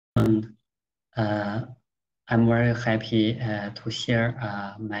And I'm very happy to share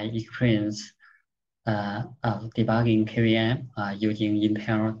my experience of debugging KVM using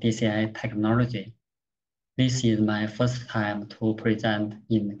Intel DCI technology. This is my first time to present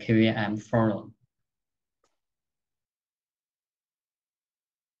in KVM forum.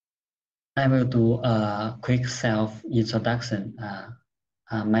 I will do a quick self-introduction.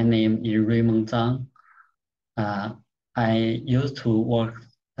 My name is Raymond Zhang. I used to work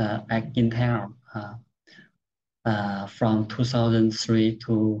at Intel from 2003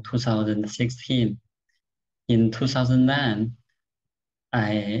 to 2016. In 2009,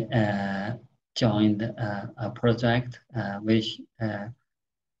 I joined a project which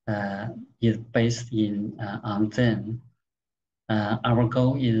is based on Xen. Our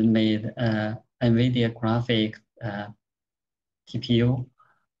goal is made NVIDIA graphic GPU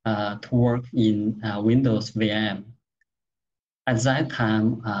to work in Windows VM. At that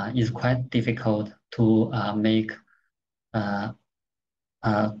time, it's quite difficult to make a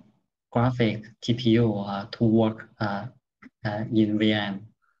graphic GPU to work in VM.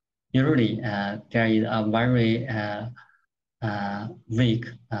 Usually, there is a very weak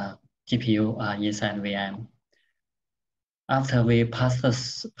GPU inside VM. After we passed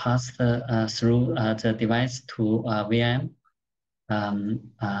through the device to VM,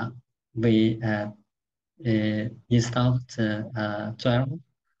 we installed the driver,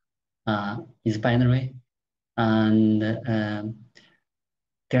 its binary, and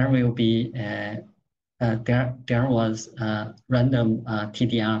there will be there was a random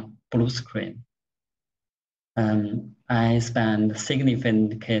TDR blue screen. I spent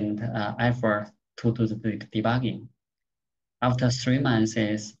significant effort to do the debugging. After 3 months,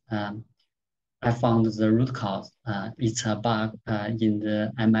 I found the root cause. It's a bug in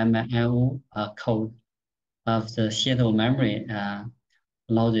the MMIO code of the shadow memory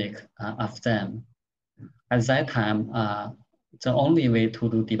logic of them. At that time, the only way to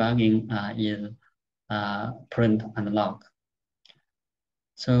do debugging is print and log.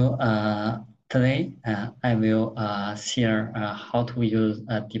 So today, I will share how to use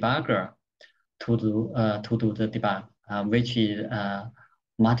a debugger to do the debug, which is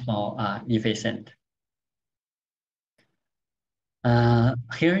much more efficient.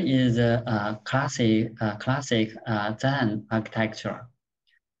 Here is a classic Xen architecture.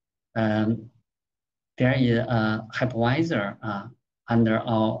 There is a hypervisor under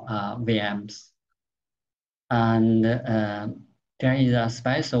all VMs, and there is a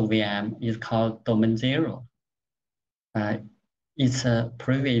special VM. It's called Domain 0. It's a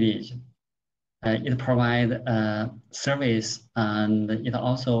privilege. It provides service, and it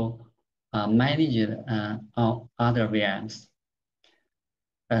also manages all other VMs.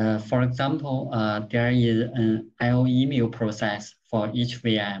 For example, there is an IO email process for each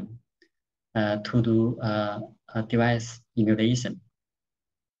VM to do a device emulation.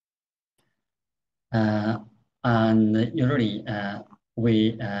 And usually,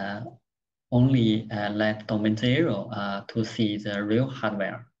 we only let domain 0 to see the real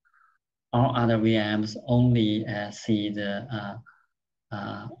hardware. All other VMs only see the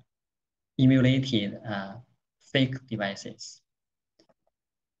emulated fake devices.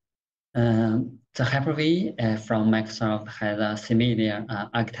 The Hyper-V from Microsoft has a similar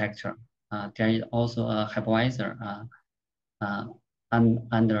architecture. There is also a hypervisor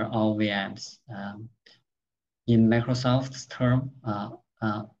under all VMs. In Microsoft's term,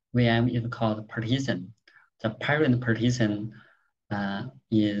 VM is called partition. The parent partition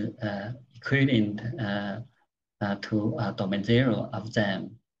is equivalent to domain 0 of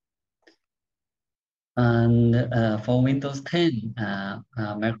them. And for Windows 10,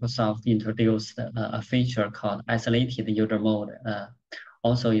 Microsoft introduced a feature called isolated user mode.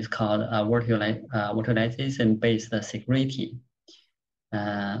 Also, it's called virtualization-based security.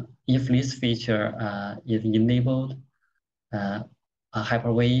 If this feature is enabled, a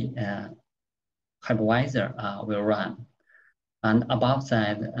Hyper-V hypervisor will run. And above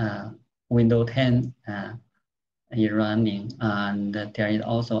that, Windows 10 is running, and there is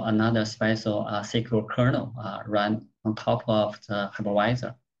also another special secure kernel run on top of the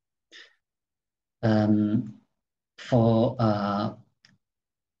hypervisor.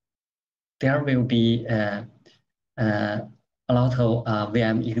 There will be a lot of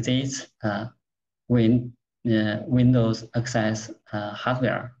VM exits when Windows access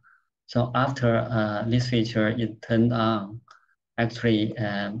hardware. So after this feature is turned on, actually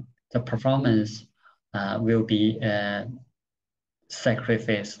the performance will be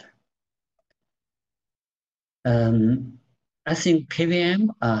sacrificed. I think KVM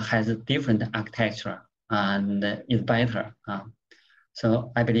has a different architecture and is better.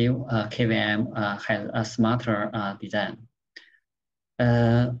 So I believe KVM has a smarter design.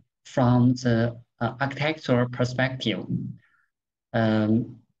 From the architectural perspective,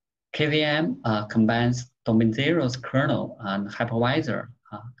 KVM combines domain zero's kernel and hypervisor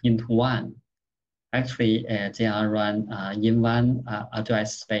into one. Actually, they are run in one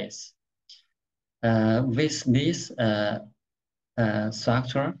address space. With this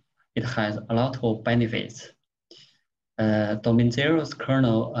structure, it has a lot of benefits. Domain zero's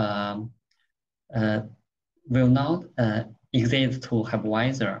kernel will not exist to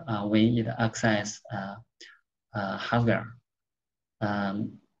hypervisor when it access hardware.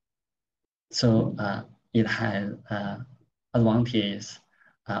 So it has advantages,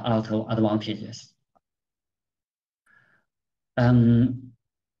 a lot of advantages. Some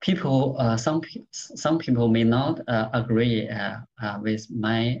people may not agree with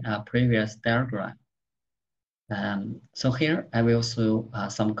my previous diagram. So here I will show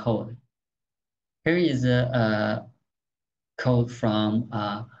some code. Here is a code from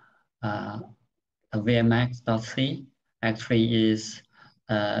VMX.c. Actually is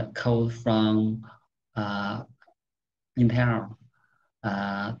code from Intel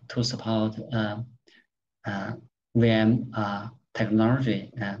to support VM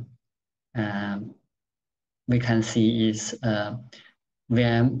technology. We can see is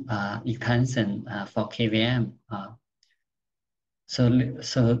VM extension for KVM. So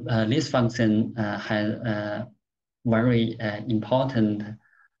this function has very important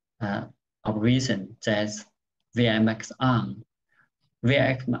operation, that's VMX on.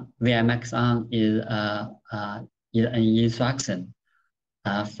 VMX on is an instruction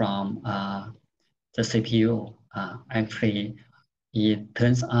from the CPU. Actually, it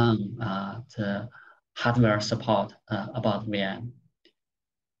turns on the hardware support about VM,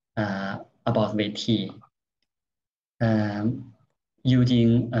 about VT.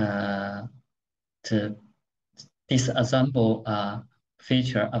 Using the disassemble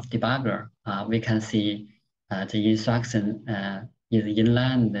feature of debugger, we can see the instruction is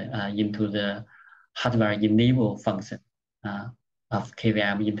inland into the hardware enable function of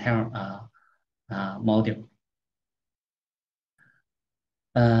KVM Intel module.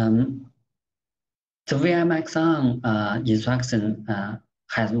 The VMX on instruction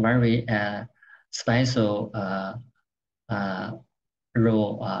has very special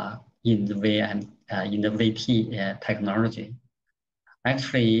role in the VM in the VT technology.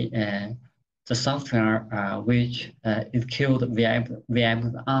 Actually, the software which execute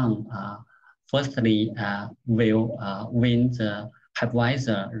VM on firstly will win the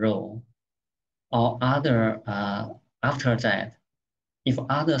hypervisor role, or other after that, if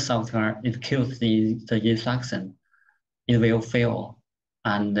other software executes the instruction, it will fail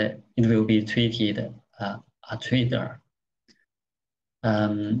and it will be treated a traitor.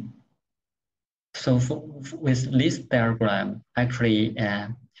 So with this diagram, actually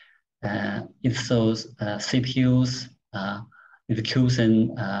it shows CPU's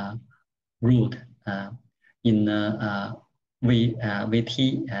execution route in the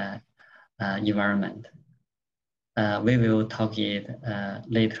VT environment. We will talk it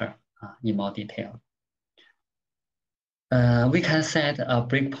later in more detail. We can set a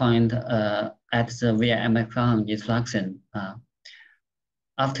breakpoint at the VMX on instruction.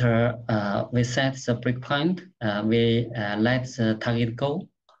 After we set the breakpoint, we let the target go,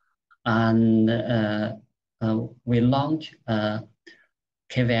 and we launch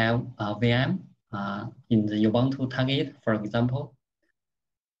KVM VM in the Ubuntu target, for example.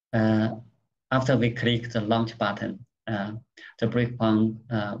 After we click the launch button, the breakpoint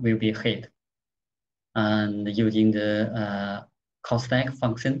will be hit. And using the call stack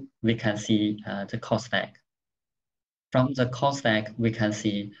function, we can see the call stack. From the call stack, we can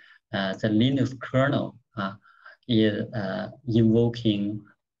see the Linux kernel is invoking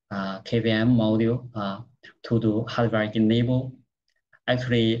KVM module to do hardware enable.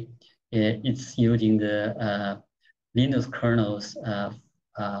 Actually, it's using the Linux kernel's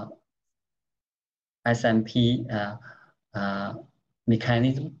SMP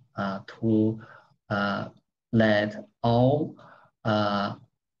mechanism to let all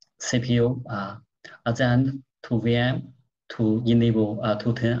CPU ascend to VM to enable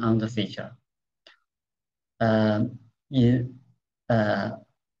to turn on the feature.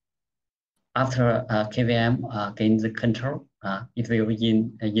 After KVM gains the control, it will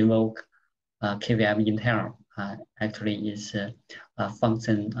invoke KVM Intel. Actually, is a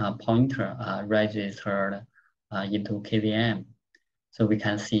function pointer registered into KVM. So we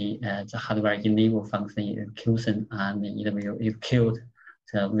can see the hardware enable function execution, and it will execute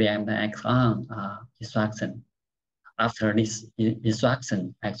the VMX on instruction. after this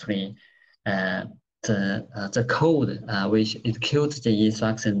instruction, actually, the code which executes the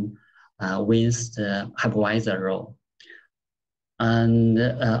instruction wins the hypervisor role. And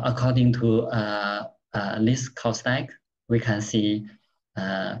according to this code stack, we can see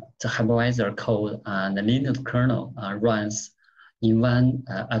the hypervisor code and the Linux kernel runs in one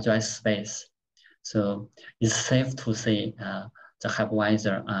address space. So it's safe to say the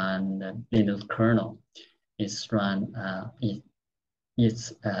hypervisor and the Linux kernel is run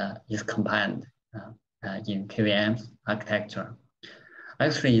is combined in KVM architecture.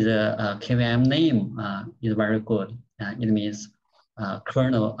 Actually, the KVM name is very good. It means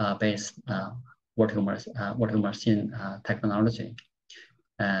kernel-based virtual machine technology.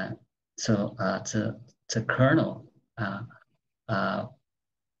 So the kernel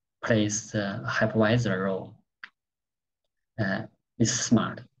plays the hypervisor role. It's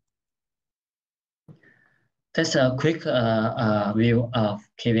smart. That's a quick view of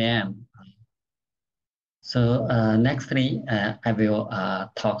KVM. So nextly, I will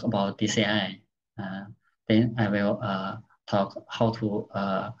talk about DCI. Then I will talk how to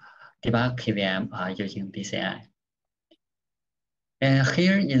debug KVM using DCI.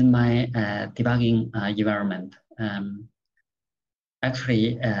 Here is my debugging environment.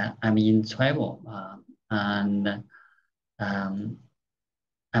 Actually, I'm in travel and I'm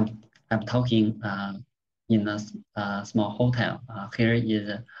talking in a small hotel. Here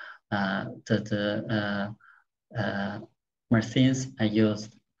is the machines I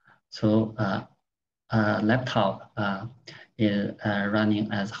used. So laptop is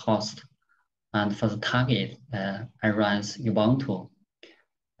running as host, and for the target, I run Ubuntu.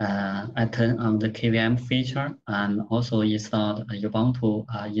 I turn on the KVM feature and also installed Ubuntu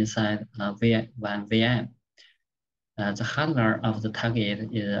inside one VM. The hardware of the target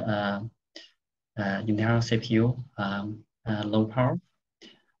is Intel CPU, low power.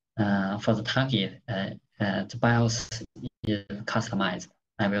 For the target, the BIOS is customized.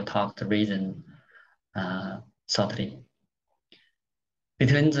 I will talk the reason shortly.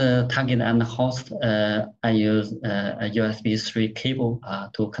 Between the target and the host, I use a USB 3 cable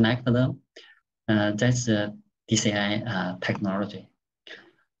to connect them. That's the DCI technology.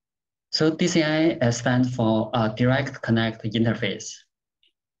 So DCI stands for Direct Connect Interface.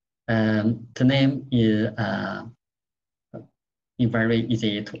 The name is very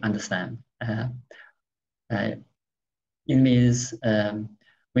easy to understand. It means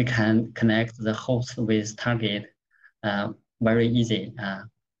we can connect the host with target very easy,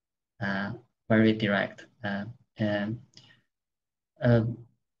 very direct.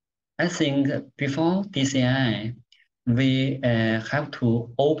 I think before DCI, we have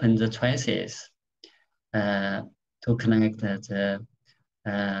to open the traces to connect the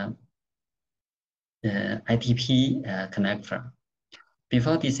ITP connector.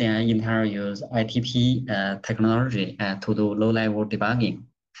 Before DCI, Intel used ITP technology to do low-level debugging.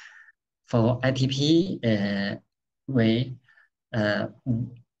 For ITP way, the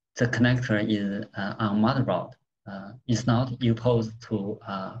connector is on motherboard. It's not exposed to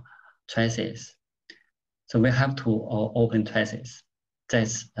traces. So we have to open traces.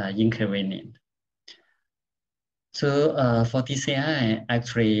 That's inconvenient. So for DCI,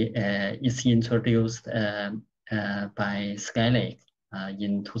 actually, it's introduced by Skylake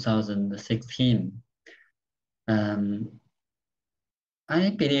in 2016. I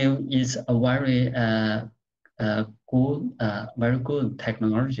believe it's a very very good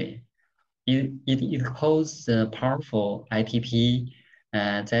technology. It exposes the powerful ITP,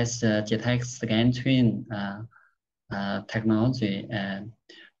 that's the JTAG scan twin technology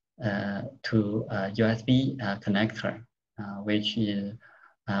to USB connector, which is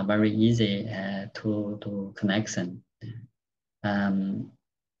very easy to do connection.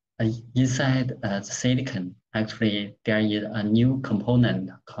 Inside the silicon, actually, there is a new component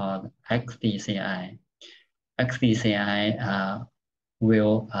called XDCI. XDCI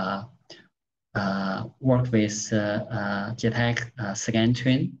will work with JTAG scan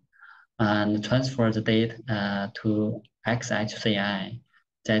twin and transfer the data to Xedge.AI.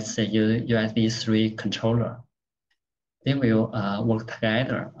 That's the USB 3 controller. They will work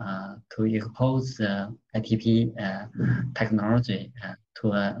together to expose the ITP technology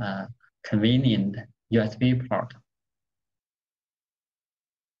to a convenient USB port.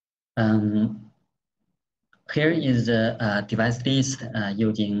 Here is the device list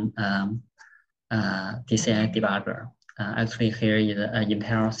using DCI debugger. Actually, here is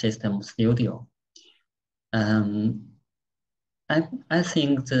Intel System Studio. I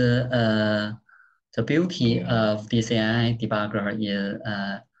think the beauty of DCI debugger is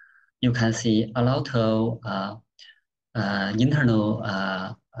you can see a lot of internal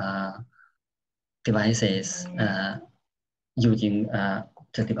devices using the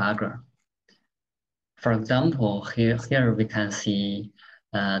debugger. For example, here we can see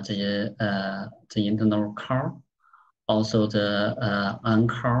the internal core, also the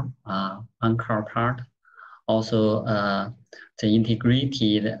on-core part, also the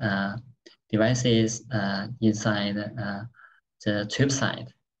integrated devices inside the chip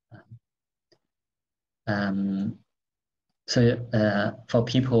side. So for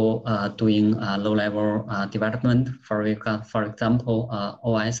people doing low-level development, for example,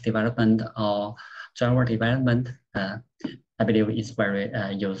 OS development or driver development, I believe it's very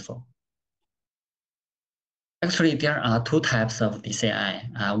useful. Actually, there are two types of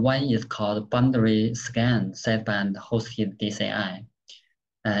DCI. One is called boundary scan sideband hosted DCI.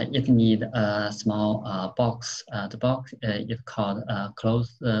 It needs a small box. The box is called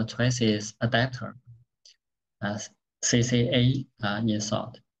closed traces adapter, CCA in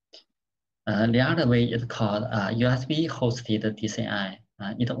short. The other way is called USB hosted DCI.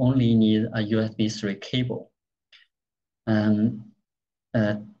 It only needs a USB 3 cable.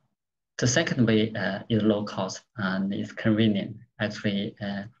 The second way is low cost and is convenient. Actually,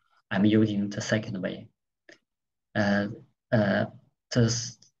 I'm using the second way. The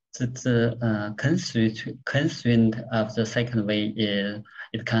constraint of the second way is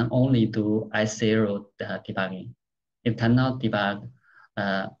it can only do I0 debugging. It cannot debug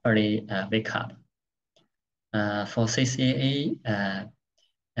early wake up. For CCA,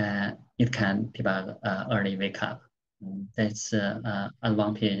 it can debug early wake up. That's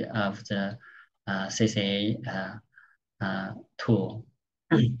advantage of the CCA tool.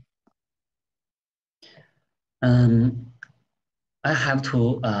 I have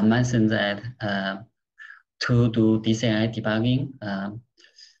to mention that to do DCI debugging,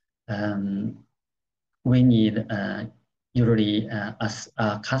 we need usually a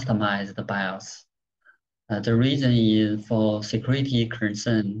customized BIOS. The reason is for security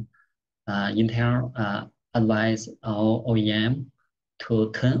concern. Intel advise our OEM to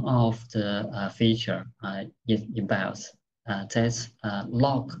turn off the feature in BIOS. That's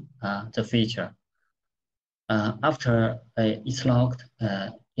lock the feature. After it's locked,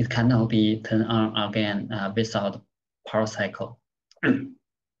 it cannot be turned on again without power cycle.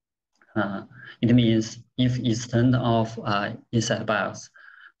 It means if it's turned off inside BIOS,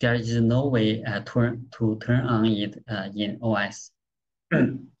 there is no way to turn on it in OS.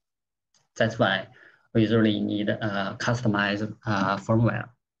 That's why we usually need a customized firmware.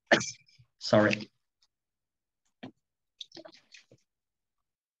 Sorry.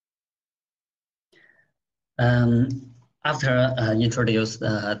 After introduce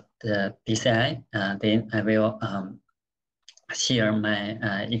the DCI, then I will share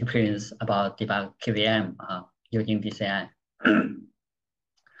my experience about Debug KVM using DCI.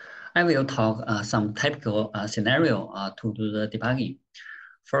 I will talk some typical scenario to do the debugging.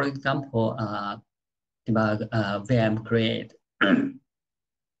 For example, debug VM create.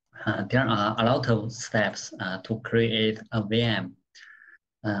 There are a lot of steps to create a VM.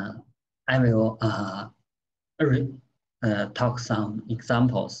 I will talk some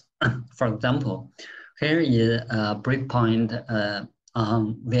examples. For example, here is a breakpoint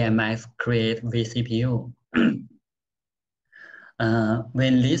on VMX create vCPU.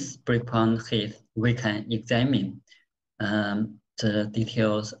 When this breakpoint hits, we can examine the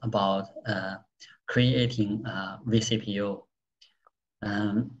details about creating vCPU.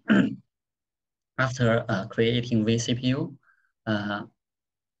 After creating vCPU,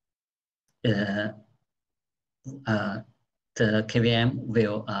 the KVM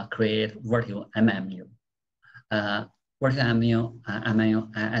will create virtual MMU. Virtual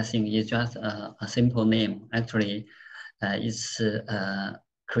MMU, I think is just a simple name. Actually, it's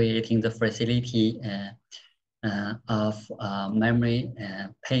creating the facility of memory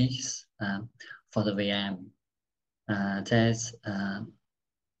pages for the VM. That's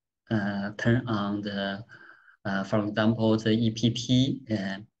turn on the, for example, the EPP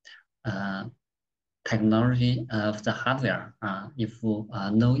technology of the hardware. If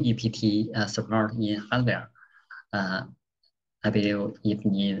no EPT support in hardware, I believe it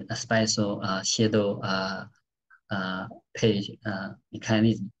needs a special shadow page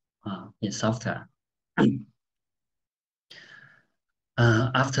mechanism in software.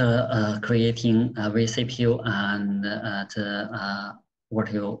 After creating a vCPU and the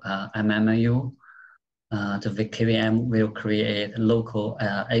virtual MMU, the KVM will create local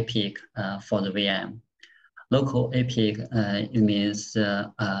APIC for the VM. Local APIC it means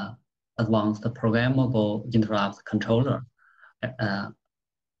advanced programmable interrupt controller.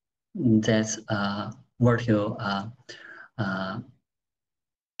 That's virtual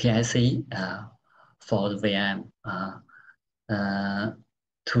PIC for the VM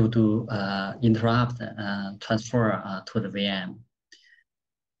to do interrupt transfer to the VM.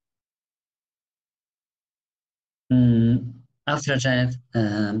 After that,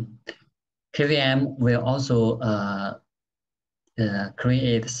 KVM will also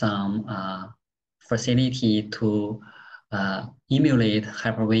create some facility to emulate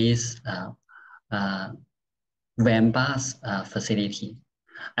Hyper-V's VM bus facility.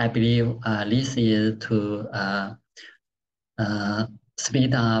 I believe this is to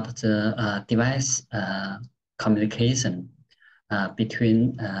speed up the device communication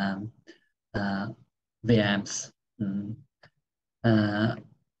between VMs.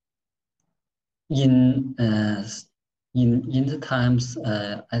 In the times,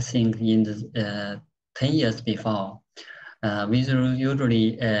 I think in the 10 years before, we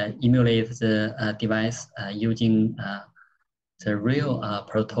usually emulate the device using the real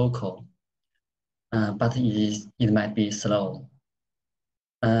protocol, but it might be slow.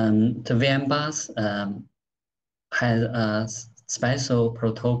 The VM bus has a special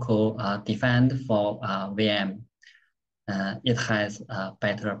protocol defined for VM. It has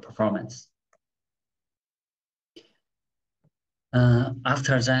better performance.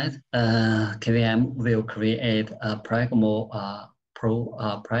 After that, KVM will create a programmable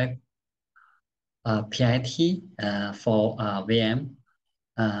PIT for VM.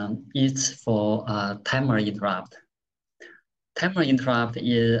 It's for timer interrupt. Timer interrupt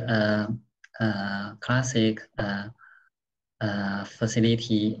is a classic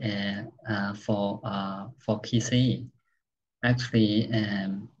facility for PC. Actually,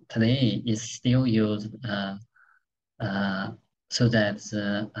 today it's still used so that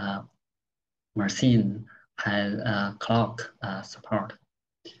the machine has clock support.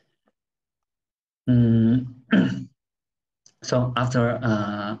 So after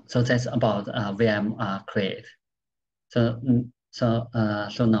so that's about VM create. So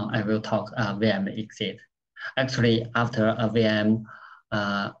now I will talk VM exit. Actually, after a VM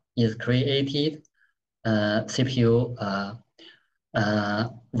is created, CPU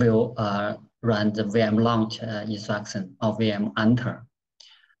will run the VM launch instruction or VM enter.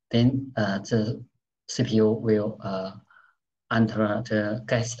 Then the CPU will enter the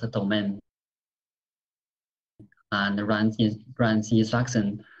guest domain and run the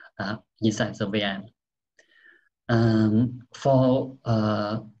instruction inside the VM. For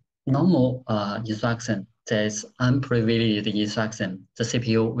normal instruction, there's unprivileged instruction. The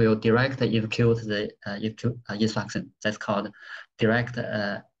CPU will directly execute the instruction. That's called direct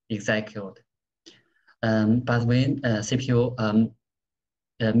execute. But when CPU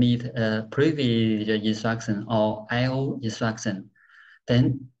meet privileged instruction or IO instruction,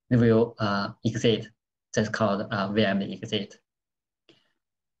 then it will exit. That's called VM exit.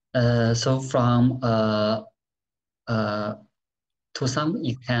 So from to some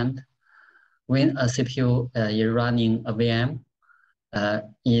extent, when a CPU is running a VM,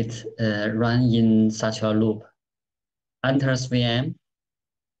 it runs in such a loop. Enters VM,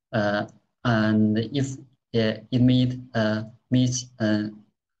 and if it meets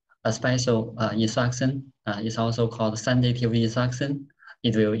a special instruction, it's also called sensitive instruction,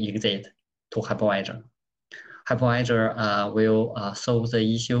 it will exit to hypervisor. Hypervisor will solve the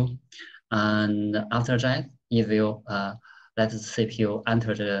issue, and after that, it will let the CPU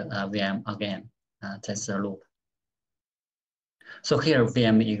enter the VM again. That's the loop. So here,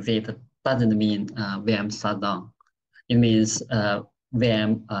 VM exit doesn't mean VM shut down. It means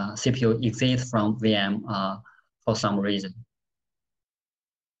VM CPU exit from VM for some reason.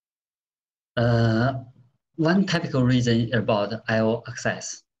 One typical reason about I/O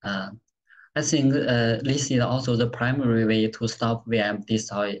access. I think this is also the primary way to stop VM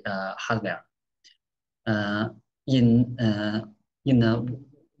destroy hardware. In a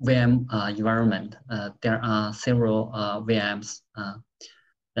VM environment, there are several VMs.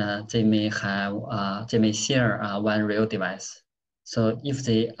 They may share one real device. So if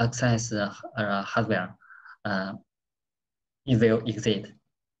they access the hardware, it will exit,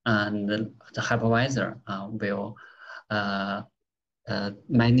 and the hypervisor will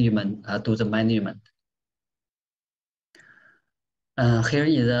do the management. Here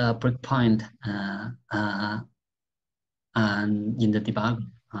is a breakpoint and in the debug,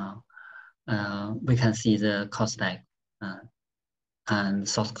 we can see the code stack and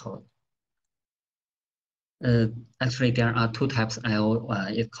source code. Actually, there are two types I/O.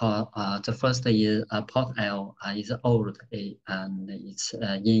 It's called the first is port I/O. Is old and it's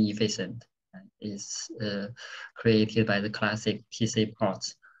inefficient. It's created by the classic PC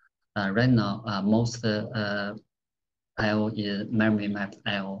ports. Right now, most I/O is memory mapped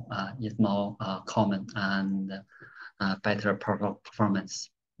I/O is more common and better performance.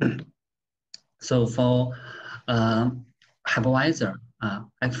 So for hypervisor,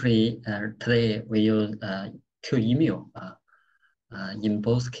 actually today we use QEMU in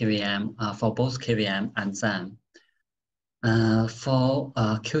both KVM for both KVM and Xen. For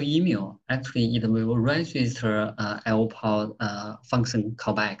QEMU, actually it will register I/O port function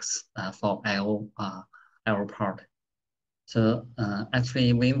callbacks for I/O port. So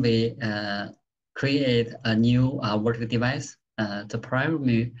actually, when we create a new vertical device,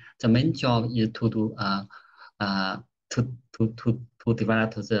 the main job is to do to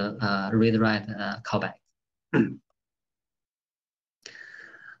develop the read-write callback.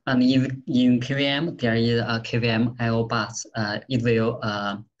 And in KVM, there is a KVM I/O bus. It will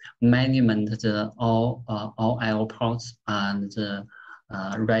manage the all I/O ports and the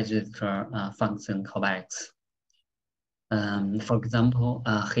register function callbacks. For example,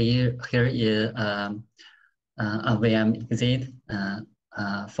 here is a VM exit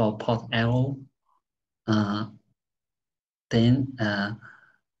for port I/O. Then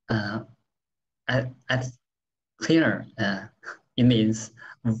at here it means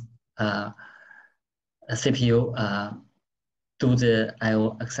CPU do the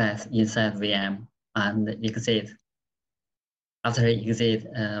I/O access inside VM and exit. After exit,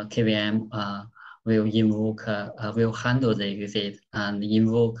 KVM will invoke will handle the exit and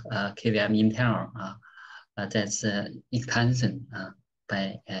invoke KVM internal. That's extension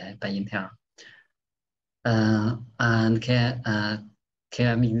by Intel. And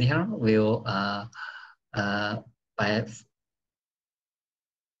KVM internal will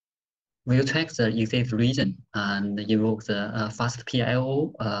will track the exit region and invoke the fast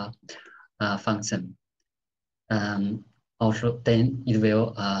PIO function. Also, then it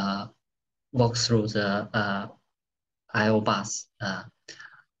will walk through the I/O bus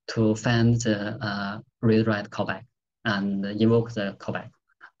to find the read-write callback and invoke the callback.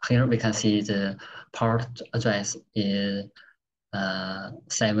 Here we can see the port address is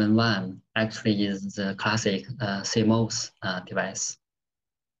 71. Actually, is the classic CMOS device.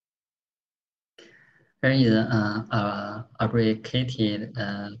 Here is a abbreviated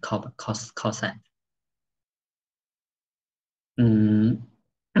call set.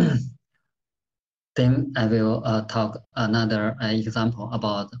 Then I will talk another example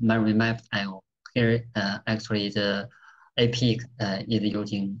about memory mapped I/O. Here, actually, the APIC is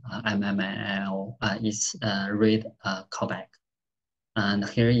using MMIO. It's read callback, and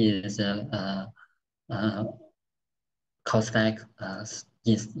here is call stack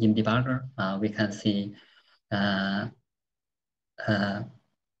is in debugger. We can see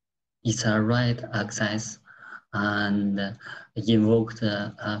it's a write access and invoke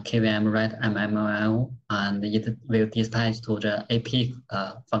the KVM write MMIO, and it will dispatch to the APIC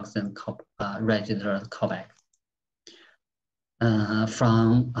function register callback.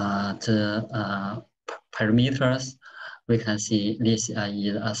 From the parameters, we can see this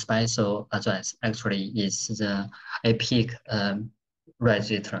is a special address. Actually, it's the APIC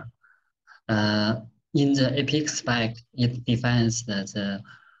register. In the APIC spec, it defines the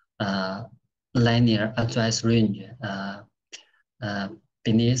linear address range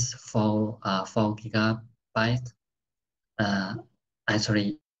beneath 4 gigabyte.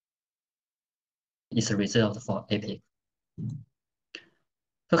 Actually, is reserved for APIC.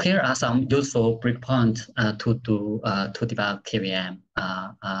 So here are some useful breakpoints to debug KVM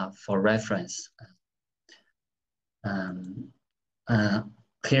for reference.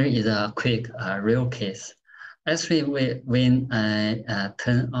 Here is a quick real case. Actually, when I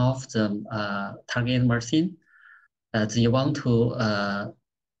turn off the target machine, you want to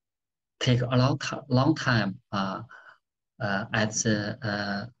take a long time at the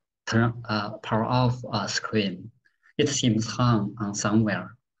power off screen. It seems hung on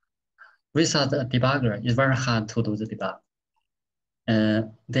somewhere. Without a debugger, it's very hard to do the debug.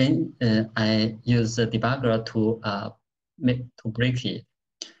 Then I use the debugger to break it.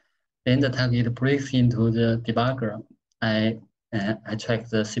 Then the target breaks into the debugger. I check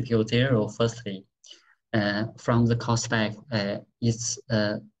the CPU 0 firstly. From the call stack, it's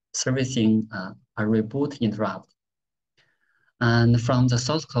servicing a reboot interrupt. And from the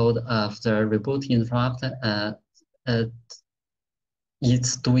source code of the reboot interrupt,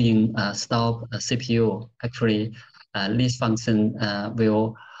 it's doing stop CPU. Actually, this function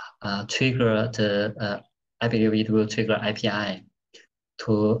will trigger the, I believe it will trigger API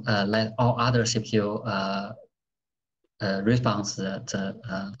to let all other CPU response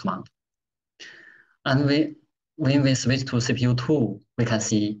the command. And when we switch to CPU 2, we can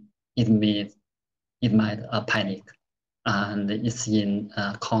see it might panic. and it's in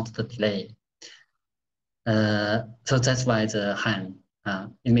constant delay. So that's why the hang.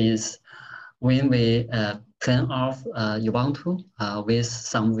 It means when we turn off Ubuntu with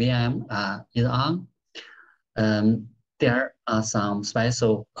some VM is on, there are some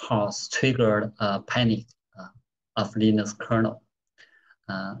special calls triggered panic of Linux kernel.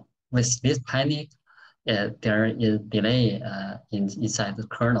 With this panic, there is delay inside the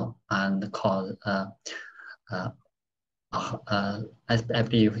kernel and cause I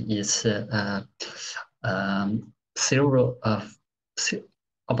believe it's zero of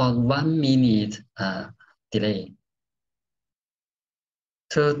about 1 minute delay.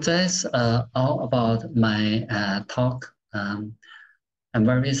 So that's all about my talk. I'm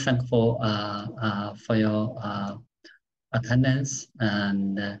very thankful for your attendance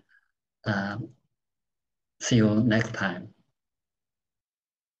and see you next time.